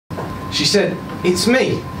She said, "It's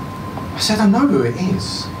me." I said, "I know who it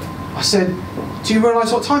is." I said, "Do you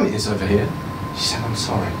realise what time it is over here?" She said, "I'm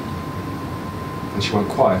sorry." And she went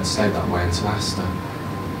quiet and stayed that way until I asked her,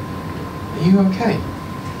 "Are you okay?"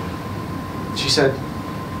 She said,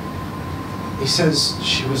 "He says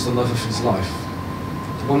she was the love of his life,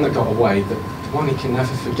 the one that got away, the one he can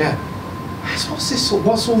never forget." I said,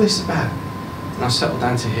 what's all this about? And I settled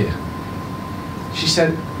down to hear. She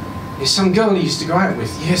said, "It's some girl he used to go out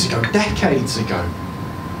with years ago, decades ago.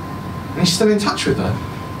 And he's still in touch with her?"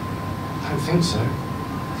 "I don't think so."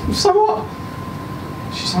 "So what?"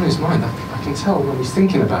 "She's on his mind. I can tell when he's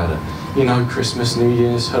thinking about her. You know, Christmas, New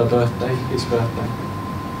Year's, her birthday, his birthday."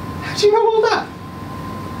 "How do you know all that?"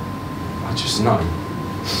 "I just know.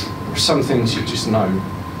 There are some things you just know.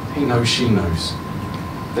 He knows, she knows.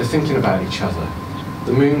 They're thinking about each other.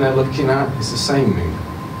 The moon they're looking at is the same moon.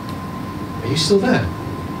 Are you still there?"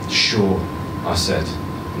 "Sure," I said.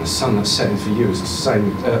 "And the sun that's setting for you is the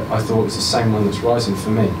same, I thought it was the same one that's rising for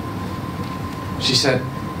me." She said,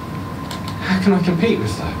 "How can I compete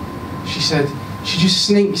with that?" She said, "She just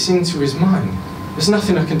sneaks into his mind. There's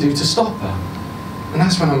nothing I can do to stop her. And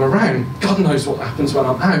that's when I'm around. God knows what happens when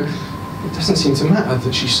I'm out. It doesn't seem to matter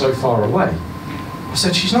that she's so far away." I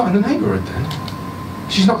said, "She's not in the neighbourhood then?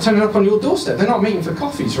 She's not turning up on your doorstep? They're not meeting for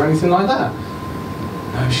coffees or anything like that?"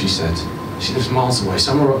 "No," she said. "She lives miles away,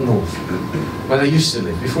 somewhere up north, where they used to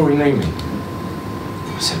live before he knew me."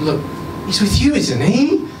 I said, "Look, he's with you, isn't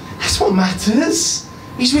he? That's what matters.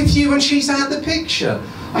 He's with you and she's out of the picture."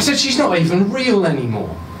 I said, "She's not even real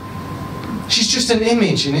anymore. She's just an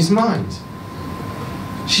image in his mind.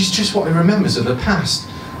 She's just what he remembers of the past.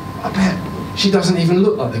 I bet she doesn't even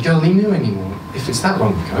look like the girl he knew anymore, if it's that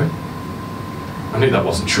long ago." I knew that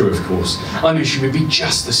wasn't true, of course. I knew she would be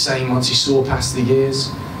just the same once he saw past the years.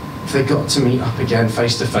 If they got to meet up again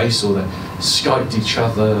face to face, or they Skyped each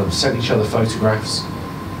other, or sent each other photographs,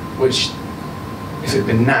 which, if it had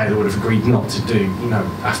been now, they would have agreed not to do, you know,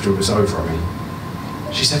 after it was over, I mean.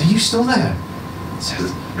 She said, "Are you still there?" I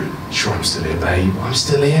said, "Sure, I'm still here, babe. I'm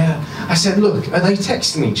still here." I said, "Look, are they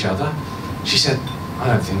texting each other?" She said, "I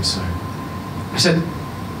don't think so." I said,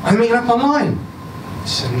 "Are they meeting up online?"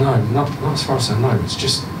 She said, "No, not as far as I know. It's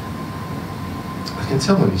just, I can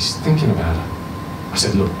tell when he's thinking about her." I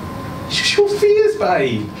said, "Look, it's just your fears,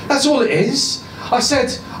 babe. That's all it is." I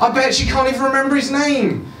said, "I bet she can't even remember his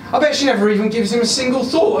name. I bet she never even gives him a single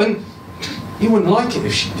thought, and he wouldn't like it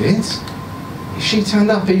if she did. If she turned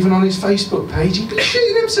up even on his Facebook page, he'd be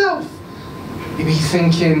shitting himself. He'd be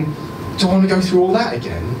thinking, do I want to go through all that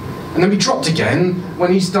again? And then be dropped again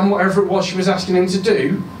when he's done whatever it was she was asking him to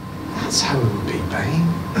do? That's how it would be,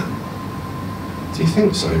 babe." "Do you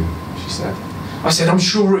think so?" she said. I said, "I'm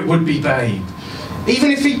sure it would be, babe.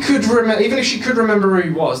 Even if she could remember who he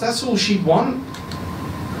was, that's all she'd want.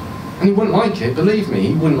 And he wouldn't like it, believe me,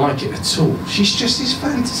 he wouldn't like it at all. She's just his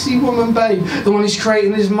fantasy woman, babe, the one he's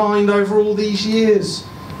created in his mind over all these years.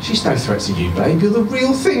 She's no threat to you, babe. You're the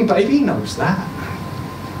real thing, babe. He knows that."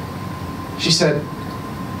 She said,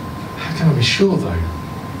 "How can I be sure, though?"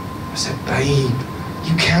 I said, "Babe,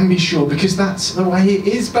 you can be sure, because that's the way it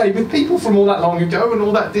is, babe, with people from all that long ago and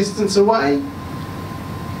all that distance away."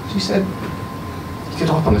 She said, "You could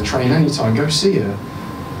hop on the train anytime, go see her.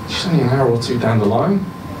 She's only an hour or two down the line."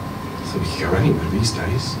 I thought we could go anywhere these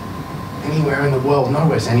days. Anywhere in the world,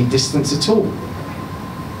 nowhere's any distance at all.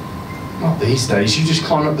 Not these days. You just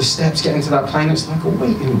climb up the steps, get into that plane, it's like a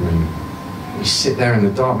waiting room. You sit there in the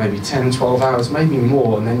dark, maybe 10, 12 hours, maybe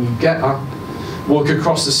more, and then you get up, walk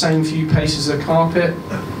across the same few paces of carpet,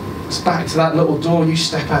 it's back to that little door, you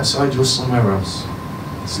step outside, you're somewhere else.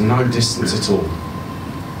 It's no distance at all.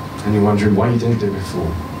 And you're wondering why you didn't do it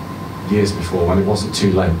before, years before, when it wasn't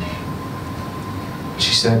too late.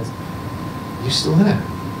 She said, "Are you still there?"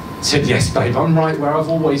 I said, "Yes, babe, I'm right where I've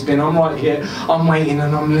always been. I'm right here. I'm waiting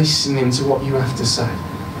and I'm listening to what you have to say."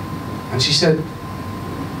 And she said,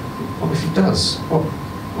 "What if he does?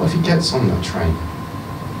 What if he gets on that train?"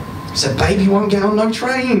 I said, "Babe, he won't get on no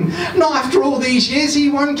train. Not after all these years, he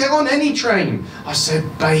won't get on any train." I said,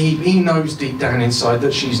 "Babe, he knows deep down inside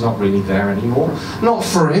that she's not really there anymore. Not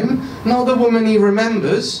for him, not the woman he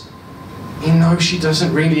remembers. He knows she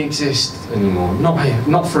doesn't really exist anymore.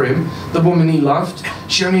 Not for him, the woman he loved.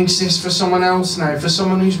 She only exists for someone else now, for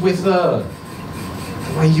someone who's with her.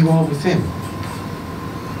 The way you are with him."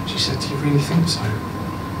 She said, "Do you really think so?"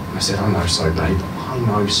 I said, "I know so, babe. I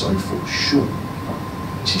know so for sure."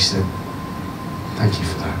 And she said, "Thank you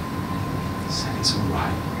for that." I said, "It's all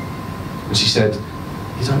right." And she said,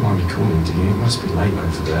 "You don't mind me calling, do you? It must be late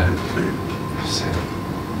over there." I said,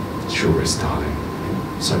 "Sure it is, darling.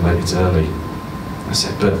 So late it's early." I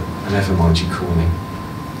said, "But I never mind you calling.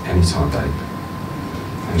 Any Anytime, babe.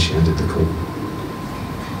 And she ended the call.